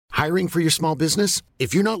Hiring for your small business?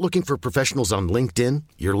 If you're not looking for professionals on LinkedIn,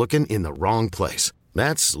 you're looking in the wrong place.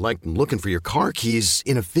 That's like looking for your car keys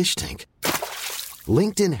in a fish tank.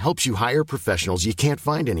 LinkedIn helps you hire professionals you can't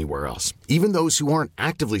find anywhere else, even those who aren't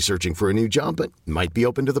actively searching for a new job but might be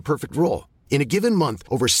open to the perfect role. In a given month,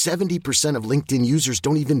 over 70% of LinkedIn users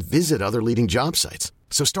don't even visit other leading job sites.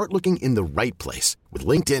 So start looking in the right place. With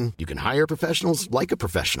LinkedIn, you can hire professionals like a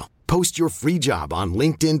professional. Post your free job on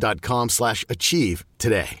linkedin.com/achieve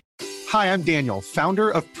today. Hi, I'm Daniel, founder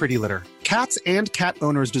of Pretty Litter. Cats and cat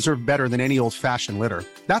owners deserve better than any old-fashioned litter.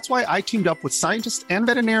 That's why I teamed up with scientists and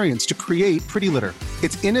veterinarians to create Pretty Litter.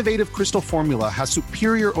 Its innovative crystal formula has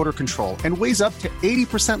superior odor control and weighs up to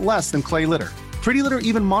 80% less than clay litter. Pretty Litter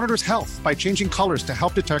even monitors health by changing colors to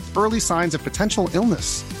help detect early signs of potential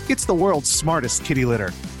illness. It's the world's smartest kitty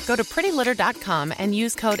litter. Go to prettylitter.com and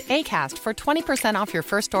use code ACAST for 20% off your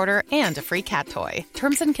first order and a free cat toy.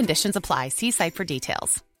 Terms and conditions apply. See site for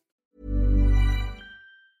details.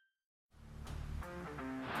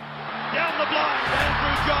 Down the blind,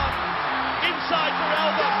 Andrew John. Inside for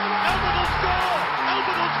Albert. Albert will score.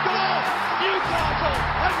 Albert will score. Newcastle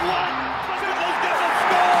have won. Fiddler's going to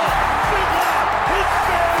score. Fiddler, it's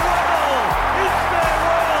farewell. It's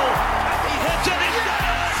farewell. And he hits it. He's got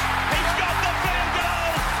it. He's got the field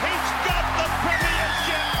goal. He's got the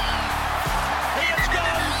premiership. He has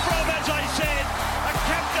gone from, as I said, a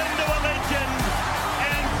captain to a legend.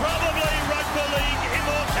 And probably rugby league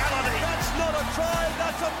immortality. That's not a try.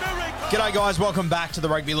 That's a miracle. G'day guys, welcome back to the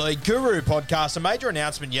Rugby League Guru podcast. A major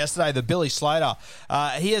announcement yesterday that Billy Slater,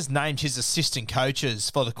 he has named his assistant coaches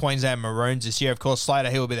for the Queensland Maroons this year. Of course,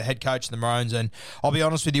 Slater, he will be the head coach of the Maroons, and I'll be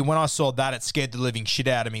honest with you, when I saw that, it scared the living shit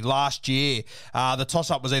out of me. Last year, the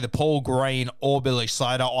toss-up was either Paul Green or Billy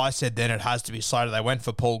Slater. I said then it has to be Slater. They went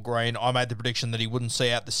for Paul Green. I made the prediction that he wouldn't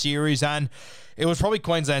see out the series, and it was probably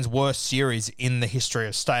Queensland's worst series in the history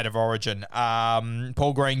of State of Origin.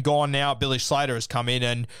 Paul Green gone now. Billy Slater has come in,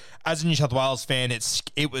 and as a New South Wales fan, it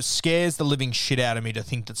scares the living shit out of me to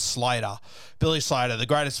think that Slater, Billy Slater, the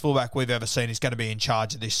greatest fullback we've ever seen, is going to be in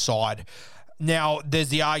charge of this side. Now, there's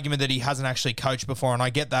the argument that he hasn't actually coached before, and I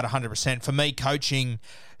get that 100%. For me, coaching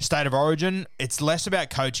State of Origin, it's less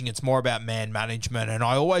about coaching, it's more about man management. And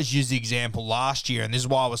I always use the example last year, and this is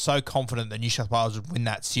why I was so confident that New South Wales would win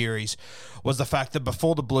that series, was the fact that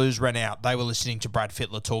before the Blues ran out, they were listening to Brad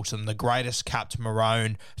Fittler talk to them, the greatest capped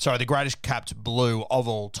Blue of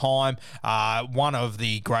all time, one of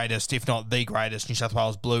the greatest, if not the greatest, New South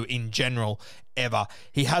Wales Blue in general ever.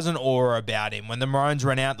 He has an aura about him. When the Maroons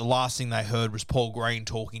ran out, the last thing they heard was Paul Green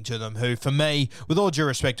talking to them, who, for me, with all due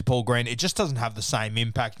respect to Paul Green, it just doesn't have the same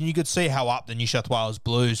impact. And you could see how up the New South Wales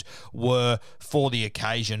Blues were for the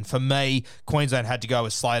occasion. For me, Queensland had to go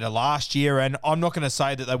with Slater last year, and I'm not going to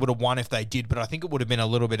say that they would have won if they did, but I think it would have been a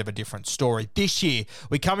little bit of a different story. This year,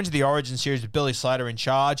 we come into the Origin series with Billy Slater in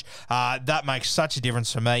charge. That makes such a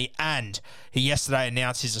difference for me, and he yesterday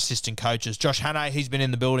announced his assistant coaches. Josh Hannay, he's been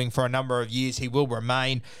in the building for a number of years. He will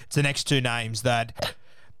remain. It's the next two names that,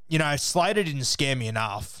 Slater didn't scare me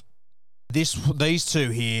enough. These two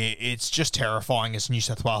here, it's just terrifying as a New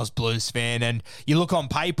South Wales Blues fan. And you look on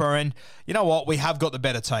paper and, you know what, we have got the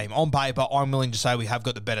better team. On paper, I'm willing to say we have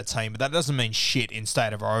got the better team, but that doesn't mean shit in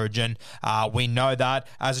State of Origin. We know that.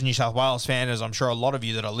 As a New South Wales fan, as I'm sure a lot of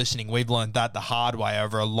you that are listening, we've learned that the hard way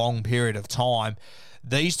over a long period of time.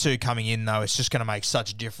 These two coming in, though, it's just going to make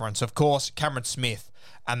such a difference. Of course, Cameron Smith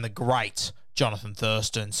and the great Jonathan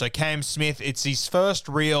Thurston. So Cam Smith, it's his first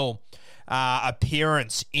real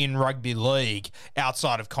appearance in rugby league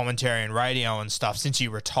outside of commentary and radio and stuff since he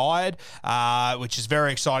retired, which is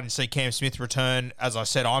very exciting to see Cam Smith return. As I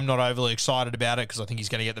said, I'm not overly excited about it because I think he's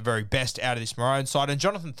going to get the very best out of this Maroon side. And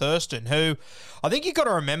Jonathan Thurston, who I think you've got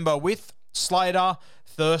to remember with Slater,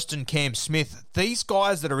 Thurston, Cam Smith, these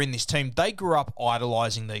guys that are in this team, they grew up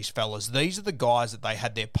idolising these fellas. These are the guys that they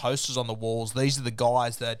had their posters on the walls. These are the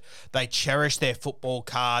guys that they cherished their football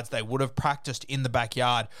cards. They would have practiced in the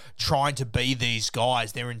backyard trying to be these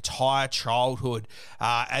guys their entire childhood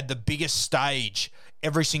at the biggest stage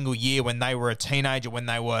every single year when they were a teenager, when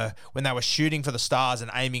they were shooting for the stars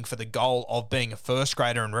and aiming for the goal of being a first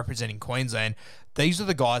grader and representing Queensland. These are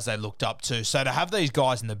the guys they looked up to. So to have these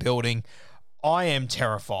guys in the building, I am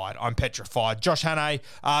terrified. I'm petrified. Josh Hannay,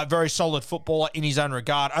 very solid footballer in his own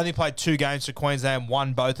regard. Only played 2 games for Queensland,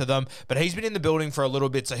 won both of them. But he's been in the building for a little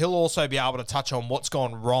bit, so he'll also be able to touch on what's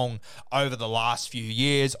gone wrong over the last few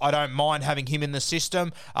years. I don't mind having him in the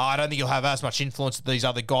system. I don't think he'll have as much influence as these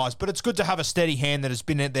other guys, but it's good to have a steady hand that has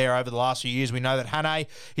been there over the last few years. We know that Hannay,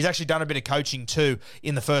 he's actually done a bit of coaching too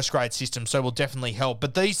in the first grade system, so will definitely help.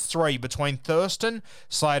 But these three, between Thurston,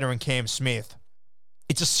 Slater and Cam Smith,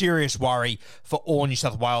 it's a serious worry for all New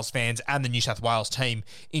South Wales fans and the New South Wales team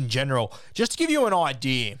in general. Just to give you an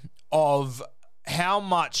idea of how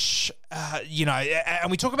much,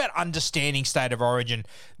 and we talk about understanding State of Origin.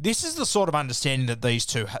 This is the sort of understanding that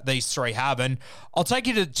these three have. And I'll take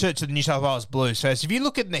you to the New South Wales Blues first. If you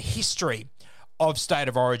look at the history of State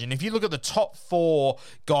of Origin, if you look at the top four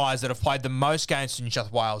guys that have played the most games for New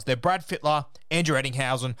South Wales, they're Brad Fittler, Andrew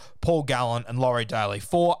Ettinghausen, Paul Gallen, and Laurie Daly.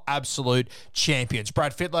 Four absolute champions.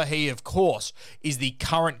 Brad Fittler, he, of course, is the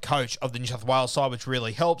current coach of the New South Wales side, which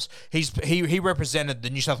really helps. He represented the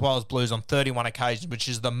New South Wales Blues on 31 occasions, which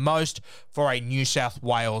is the most for a New South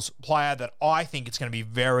Wales player that I think it's going to be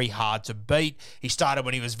very hard to beat. He started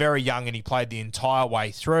when he was very young and he played the entire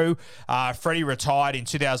way through. Freddie retired in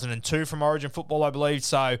 2002 from Origin football, I believe,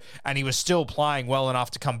 and he was still playing well enough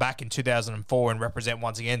to come back in 2004 and represent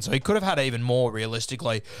once again. So he could have had even more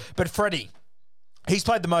realistically. But Freddie, he's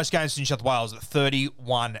played the most games for New South Wales at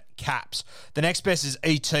 31 caps. The next best is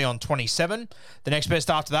ET on 27. The next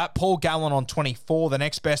best after that, Paul Gallen on 24. The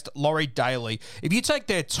next best, Laurie Daly. If you take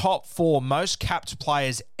their top four most capped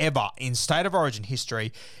players ever in State of Origin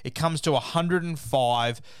history, it comes to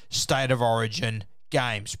 105 State of Origin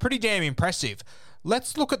games. Pretty damn impressive.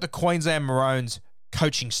 Let's look at the Queensland Maroons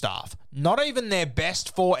coaching staff. Not even their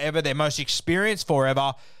best four ever, their most experienced four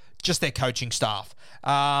ever, just their coaching staff.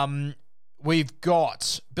 We've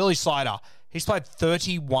got Billy Slater. He's played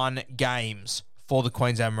 31 games for the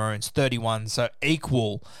Queensland Maroons, 31, so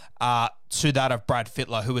equal to that of Brad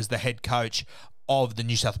Fittler, who was the head coach of the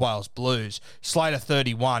New South Wales Blues. Slater,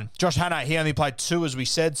 31. Josh Hannay, he only played 2, as we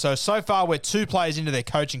said. So far, we're 2 players into their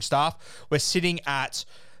coaching staff. We're sitting at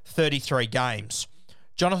 33 games.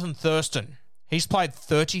 Jonathan Thurston, he's played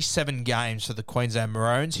 37 games for the Queensland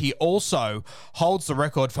Maroons. He also holds the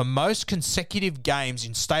record for most consecutive games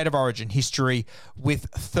in State of Origin history with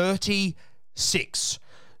 36.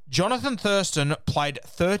 Jonathan Thurston played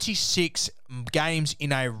 36 games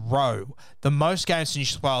in a row, the most games for New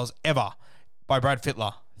South Wales ever by Brad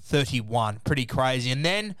Fittler, 31. Pretty crazy. And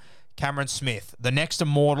then Cameron Smith, the next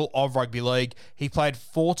immortal of rugby league, he played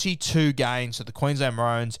 42 games for the Queensland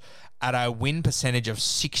Maroons at a win percentage of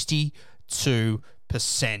 62%.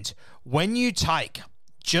 When you take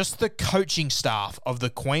just the coaching staff of the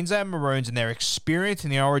Queensland Maroons and their experience in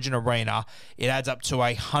the Origin arena, it adds up to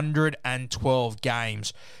 112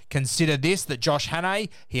 games. Consider this, that Josh Hannay,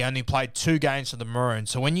 he only played 2 games for the Maroons.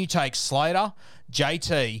 So when you take Slater,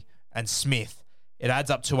 JT, and Smith, it adds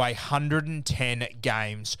up to 110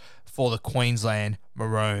 games for the Queensland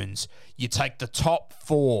Maroons. You take the top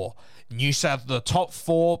 4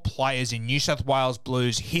 players in New South Wales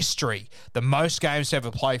Blues history, the most games to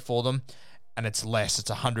ever play for them, and it's less. It's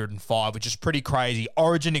 105, which is pretty crazy.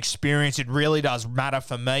 Origin experience, it really does matter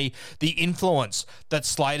for me. The influence that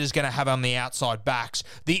Slater's going to have on the outside backs,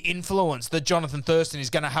 the influence that Jonathan Thurston is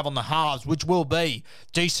going to have on the halves, which will be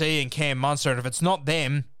DC and Cam Munster, and if it's not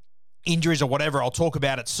them, injuries or whatever, I'll talk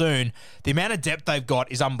about it soon. The amount of depth they've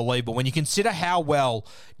got is unbelievable. When you consider how well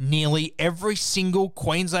nearly every single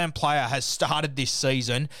Queensland player has started this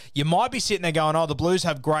season, you might be sitting there going, oh, the Blues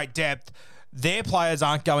have great depth. Their players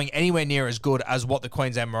aren't going anywhere near as good as what the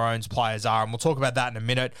Queensland Maroons players are, and we'll talk about that in a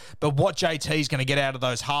minute. But what JT is going to get out of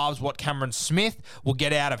those halves, what Cameron Smith will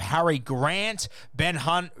get out of Harry Grant, Ben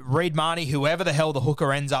Hunt, Reed Marnie, whoever the hell the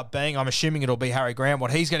hooker ends up being, I'm assuming it'll be Harry Grant.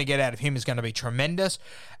 What he's going to get out of him is going to be tremendous.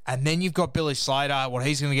 And then you've got Billy Slater, what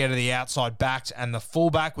he's going to get out of the outside backs and the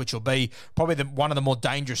fullback, which will be probably one of the more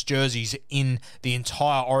dangerous jerseys in the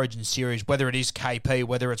entire Origin series, whether it is KP,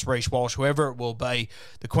 whether it's Reece Walsh, whoever it will be.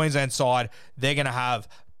 The Queensland side, they're going to have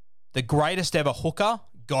the greatest ever hooker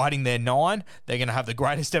guiding their 9. They're going to have the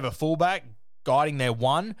greatest ever fullback guiding their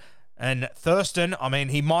 1. And Thurston, I mean,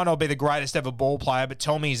 he might not be the greatest ever ball player, but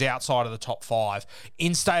tell me he's outside of the top 5.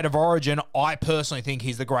 In State of Origin, I personally think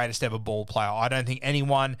he's the greatest ever ball player. I don't think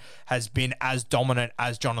anyone has been as dominant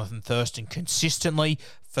as Jonathan Thurston consistently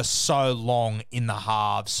for so long in the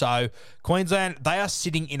halves. So Queensland, they are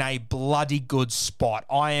sitting in a bloody good spot.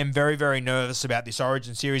 I am very, very nervous about this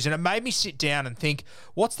Origin series, and it made me sit down and think,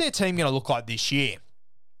 what's their team going to look like this year?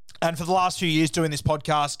 And for the last few years doing this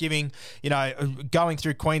podcast, going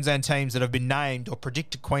through Queensland teams that have been named or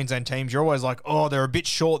predicted Queensland teams, you're always like, oh, they're a bit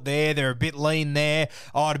short there, they're a bit lean there.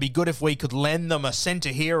 Oh, it'd be good if we could lend them a centre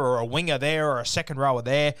here or a winger there or a second rower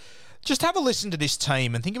there. Just have a listen to this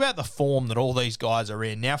team and think about the form that all these guys are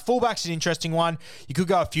in. Now, fullback's an interesting one. You could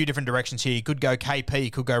go a few different directions here. You could go KP, you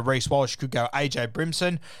could go Reece Walsh, you could go AJ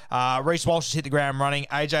Brimson. Reece Walsh has hit the ground running.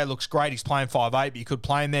 AJ looks great. He's playing 5'8", but you could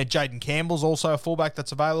play him there. Jaden Campbell's also a fullback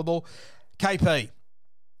that's available. KP,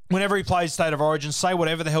 whenever he plays State of Origin, say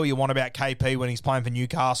whatever the hell you want about KP when he's playing for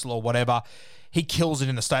Newcastle or whatever. he kills it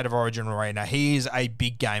in the State of Origin arena. He is a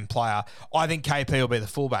big game player. I think KP will be the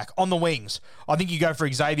fullback. On the wings, I think you go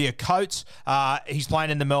for Xavier Coates. He's playing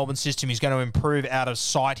in the Melbourne system. He's going to improve out of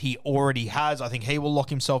sight. He already has. I think he will lock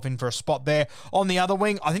himself in for a spot there. On the other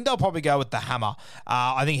wing, I think they'll probably go with the Hammer.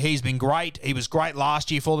 I think he's been great. He was great last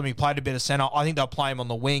year for them. He played a bit of centre. I think they'll play him on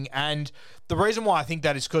the wing. And the reason why I think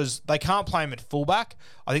that is because they can't play him at fullback.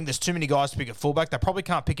 I think there's too many guys to pick at fullback. They probably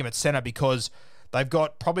can't pick him at centre because they've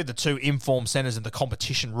got probably the two informed centres in the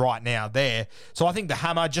competition right now there. So I think the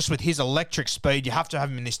Hammer, just with his electric speed, you have to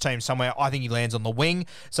have him in this team somewhere. I think he lands on the wing.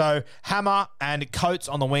 So Hammer and Coates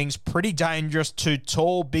on the wings, pretty dangerous. Two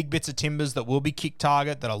tall, big bits of timbers that will be kick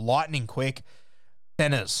target, that are lightning quick.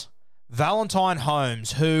 Centres. Valentine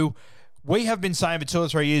Holmes, who we have been saying for 2 or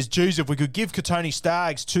 3 years, geez, if we could give Kotoni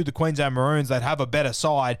Staggs to the Queensland Maroons, they'd have a better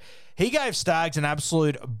side. He gave Staggs an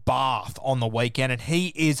absolute bath on the weekend, and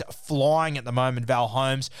he is flying at the moment, Val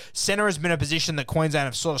Holmes. Centre has been a position that Queensland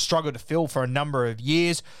have sort of struggled to fill for a number of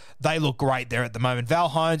years. They look great there at the moment. Val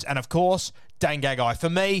Holmes, and of course, Dane Gagai. For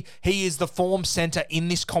me, he is the form centre in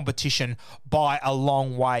this competition by a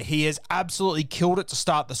long way. He has absolutely killed it to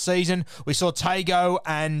start the season. We saw Tago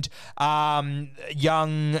and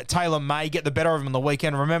young Taylor May get the better of him on the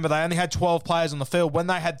weekend. Remember, they only had 12 players on the field. When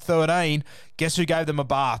they had 13, guess who gave them a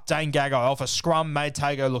bath? Dane Gagai off a scrum made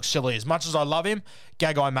Tago look silly. As much as I love him,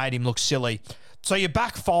 Gagai made him look silly. So your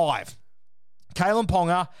back five, Kalen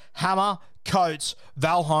Ponga, Hammer, Coates,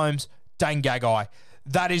 Val Holmes, Dane Gagai.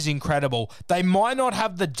 That is incredible. They might not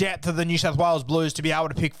have the depth of the New South Wales Blues to be able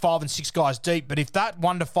to pick 5 and 6 guys deep, but if that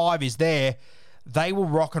 1 to 5 is there, they will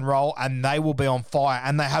rock and roll and they will be on fire,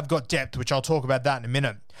 and they have got depth, which I'll talk about that in a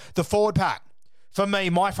minute. The forward pack. For me,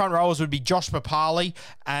 my front rowers would be Josh Papali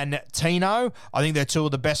and Tino. I think they're two of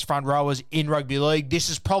the best front rowers in rugby league. This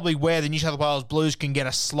is probably where the New South Wales Blues can get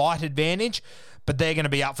a slight advantage, but they're going to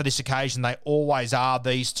be up for this occasion. They always are,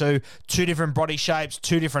 these two. Two different body shapes,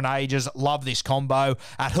 two different ages. Love this combo.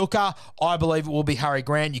 At hooker, I believe it will be Harry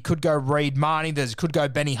Grant. You could go Reed Marnie. Could go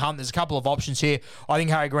Benny Hunt. There's a couple of options here. I think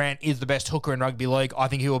Harry Grant is the best hooker in rugby league. I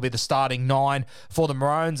think he will be the starting 9 for the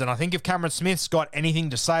Maroons. And I think if Cameron Smith's got anything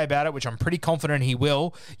to say about it, which I'm pretty confident he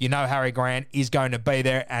will, you know Harry Grant is going to be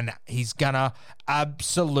there and he's going to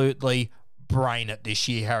absolutely brain it this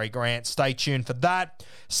year, Harry Grant. Stay tuned for that.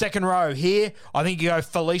 Second row here, I think you go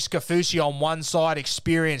Felice Kafusi on one side,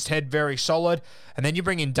 experienced head, very solid, and then you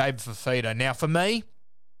bring in David Fifita. Now, for me,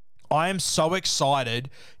 I am so excited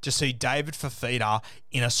to see David Fifita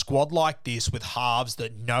in a squad like this with halves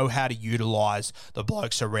that know how to utilise the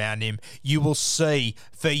blokes around him. You will see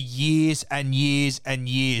for years and years and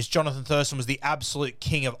years, Jonathan Thurston was the absolute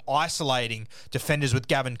king of isolating defenders with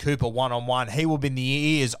Gavin Cooper one-on-one. He will be in the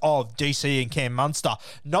ears of DC and Cam Munster.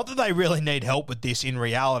 Not that they really need help with this in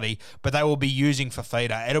reality, but they will be using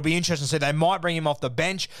Fifita. It'll be interesting to see. They might bring him off the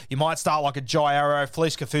bench. You might start like a Jai Arrow.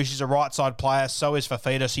 Felice Kafusi's a right-side player, so is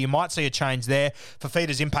Fifita. So you might see a change there.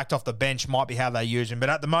 Fifita's impact off the bench might be how they use him. But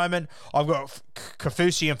at the moment, I've got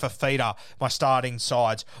Kafusi and Fifita, my starting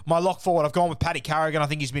sides. My lock forward, I've gone with Paddy Carrigan. I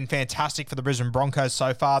think he's been fantastic for the Brisbane Broncos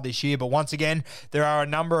so far this year. But once again, there are a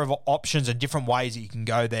number of options and different ways that you can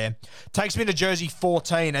go there. Takes me to jersey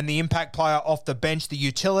 14 and the impact player off the bench, the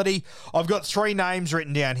utility. I've got 3 names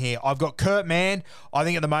written down here. I've got Kurt Mann. I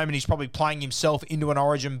think at the moment he's probably playing himself into an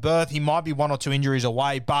Origin berth. He might be 1 or 2 injuries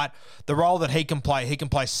away, but the role that he can play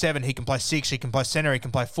 7, he can play 6, he can play centre, he can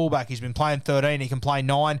play fullback. He's been playing 13, he can play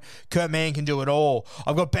 9. Kurt Mann can do it all.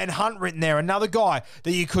 I've got Ben Hunt written there, another guy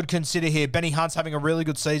that you could consider here. Benny Hunt's having a really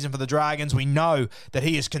good season for the Dragons. We know that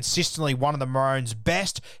he is consistently one of the Maroons'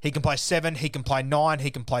 best. He can play 7, he can play 9, he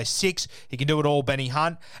can play 6. He can do it all, Benny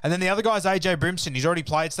Hunt. And then the other guy is AJ Brimson. He's already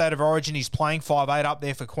played State of Origin. He's playing 5'8" up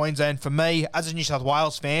there for Queensland. For me, as a New South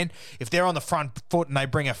Wales fan, if they're on the front foot and they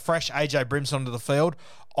bring a fresh AJ Brimson onto the field,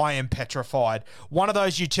 I am petrified. One of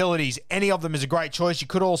those utilities, any of them is a great choice. You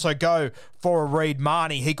could also go for a Reed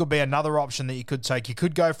Marnie. He could be another option that you could take. You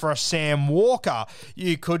could go for a Sam Walker.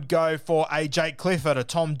 You could go for a Jake Clifford, a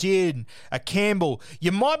Tom Dearden, a Campbell.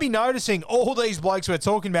 You might be noticing all these blokes we're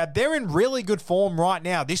talking about, they're in really good form right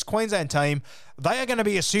now. This Queensland team, they are going to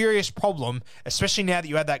be a serious problem, especially now that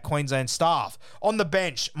you had that Queensland staff. On the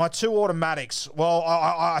bench, my 2 automatics. Well,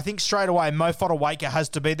 I think straight away Mo Fodawaker has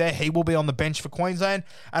to be there. He will be on the bench for Queensland,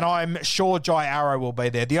 and I'm sure Jai Arrow will be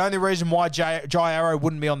there. The only reason why Jai Arrow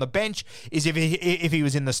wouldn't be on the bench is if he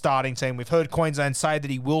was in the starting team. We've heard Queensland say that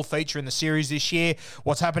he will feature in the series this year.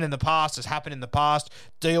 What's happened in the past has happened in the past.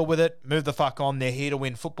 Deal with it. Move the fuck on. They're here to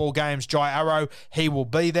win football games. Jai Arrow, he will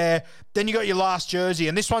be there. Then you got your last jersey,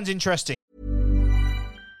 and this one's interesting.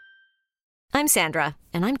 I'm Sandra,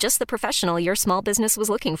 and I'm just the professional your small business was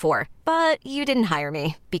looking for. But you didn't hire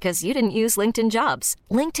me because you didn't use LinkedIn Jobs.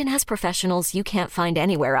 LinkedIn has professionals you can't find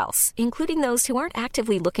anywhere else, including those who aren't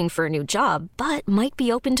actively looking for a new job, but might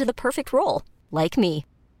be open to the perfect role, like me.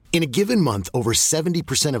 In a given month, over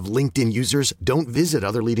 70% of LinkedIn users don't visit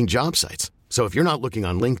other leading job sites. So if you're not looking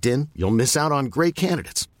on LinkedIn, you'll miss out on great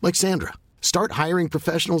candidates like Sandra. Start hiring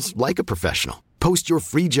professionals like a professional. Post your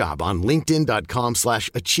free job on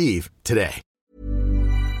linkedin.com/achieve today.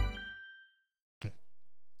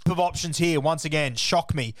 Of options here, once again,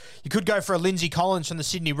 shock me. You could go for a Lindsay Collins from the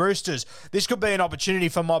Sydney Roosters. This could be an opportunity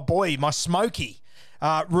for my boy, my Smokey,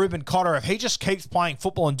 Reuben Cotter. If he just keeps playing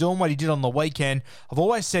football and doing what he did on the weekend, I've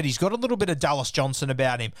always said he's got a little bit of Dallas Johnson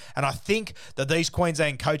about him. And I think that these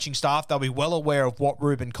Queensland coaching staff, they'll be well aware of what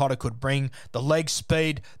Reuben Cotter could bring. The leg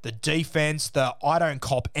speed, the defense, the I don't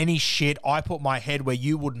cop any shit. I put my head where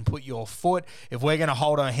you wouldn't put your foot. If we're going to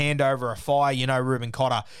hold a hand over a fire, you know Reuben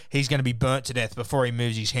Cotter, he's going to be burnt to death before he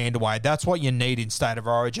moves his hand away. That's what you need in State of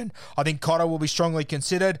Origin. I think Cotter will be strongly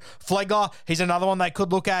considered. Flegler, he's another one they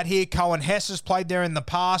could look at here. Cohen Hess has played there in the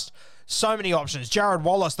past. So many options. Jared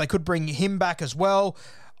Wallace, they could bring him back as well.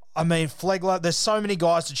 I mean, Flegler, there's so many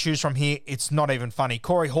guys to choose from here. It's not even funny.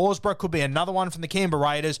 Corey Horsburgh could be another one from the Canberra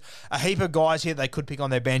Raiders. A heap of guys here they could pick on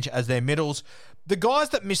their bench as their middles. The guys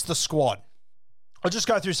that missed the squad, I'll just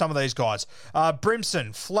go through some of these guys.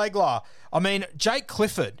 Brimson, Flegler, I mean, Jake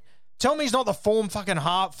Clifford. Tell me he's not the form fucking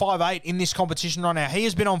 5'8" in this competition right now. He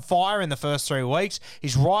has been on fire in the first 3 weeks.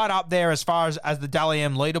 He's right up there as far as the Dally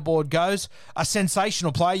M leaderboard goes. A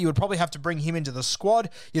sensational player. You would probably have to bring him into the squad.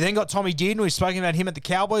 You then got Tommy Dearden. We've spoken about him at the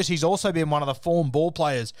Cowboys. He's also been one of the form ball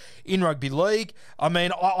players in rugby league. I mean,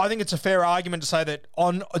 I think it's a fair argument to say that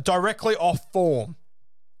on directly off form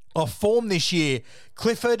this year,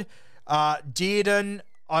 Clifford, Dearden,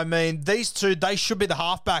 I mean, these two, they should be the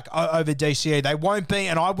halfback over DCE. They won't be,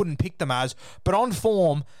 and I wouldn't pick them as. But on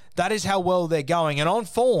form, that is how well they're going. And on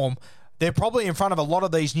form, they're probably in front of a lot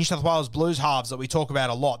of these New South Wales Blues halves that we talk about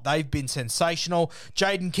a lot. They've been sensational.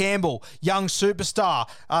 Jaden Campbell, young superstar.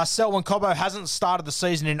 Selwyn Cobbo hasn't started the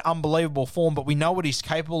season in unbelievable form, but we know what he's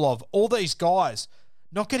capable of. All these guys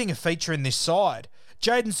not getting a feature in this side.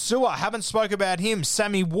 Jaden Sewer, haven't spoke about him.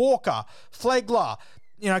 Sammy Walker, Flegler,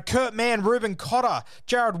 Kurt Mann, Reuben Cotter,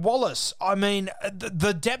 Jared Wallace. I mean,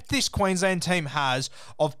 the depth this Queensland team has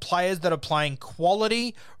of players that are playing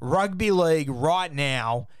quality rugby league right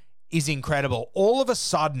now is incredible. All of a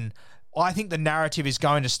sudden, I think the narrative is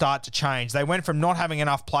going to start to change. They went from not having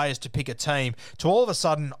enough players to pick a team to all of a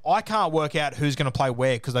sudden, I can't work out who's going to play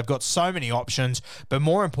where because they've got so many options. But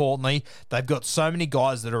more importantly, they've got so many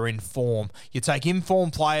guys that are in form. You take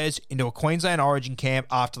informed players into a Queensland Origin camp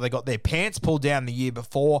after they got their pants pulled down the year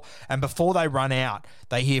before, and before they run out,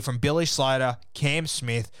 they hear from Billy Slater, Cam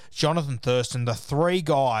Smith, Jonathan Thurston, the three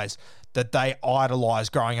guys that they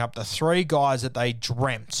idolised growing up, the three guys that they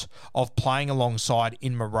dreamt of playing alongside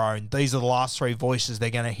in Maroon. These are the last three voices they're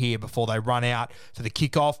going to hear before they run out for the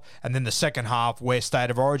kickoff and then the second half where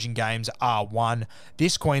State of Origin games are won.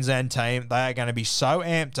 This Queensland team, they are going to be so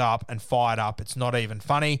amped up and fired up, it's not even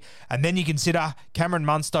funny. And then you consider Cameron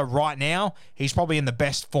Munster right now, he's probably in the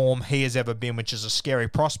best form he has ever been, which is a scary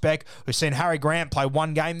prospect. We've seen Harry Grant play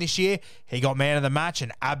one game this year. He got man of the match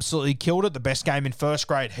and absolutely killed it. The best game in first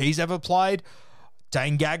grade he's ever played.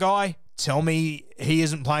 Dane Gagai, tell me he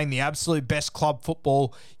isn't playing the absolute best club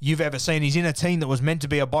football you've ever seen. He's in a team that was meant to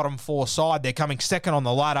be a bottom four side. They're coming second on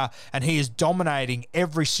the ladder, and he is dominating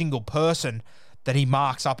every single person that he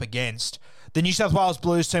marks up against. The New South Wales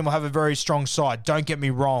Blues team will have a very strong side, don't get me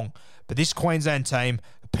wrong, but this Queensland team,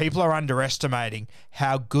 people are underestimating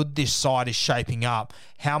how good this side is shaping up,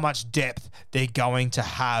 how much depth they're going to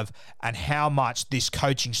have, and how much this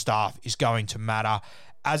coaching staff is going to matter.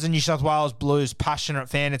 As a New South Wales Blues passionate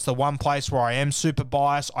fan, it's the one place where I am super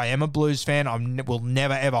biased. I am a Blues fan. I will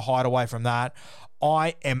never, ever hide away from that.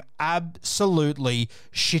 I am absolutely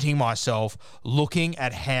shitting myself looking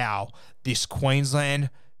at how this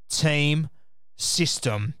Queensland team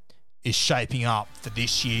system is shaping up for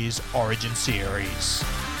this year's Origin Series.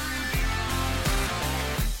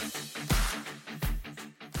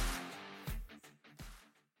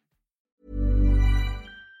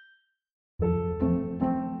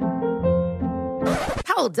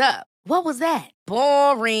 Hold up. What was that?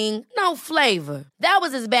 Boring. No flavor. That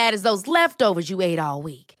was as bad as those leftovers you ate all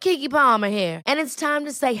week. Keke Palmer here, and it's time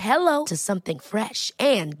to say hello to something fresh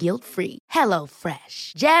and guilt-free. Hello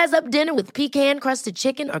Fresh. Jazz up dinner with pecan-crusted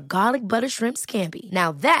chicken or garlic butter shrimp scampi.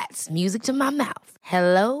 Now that's music to my mouth.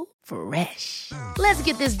 Hello Fresh. Let's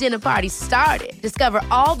get this dinner party started. Discover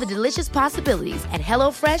all the delicious possibilities at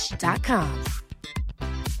HelloFresh.com.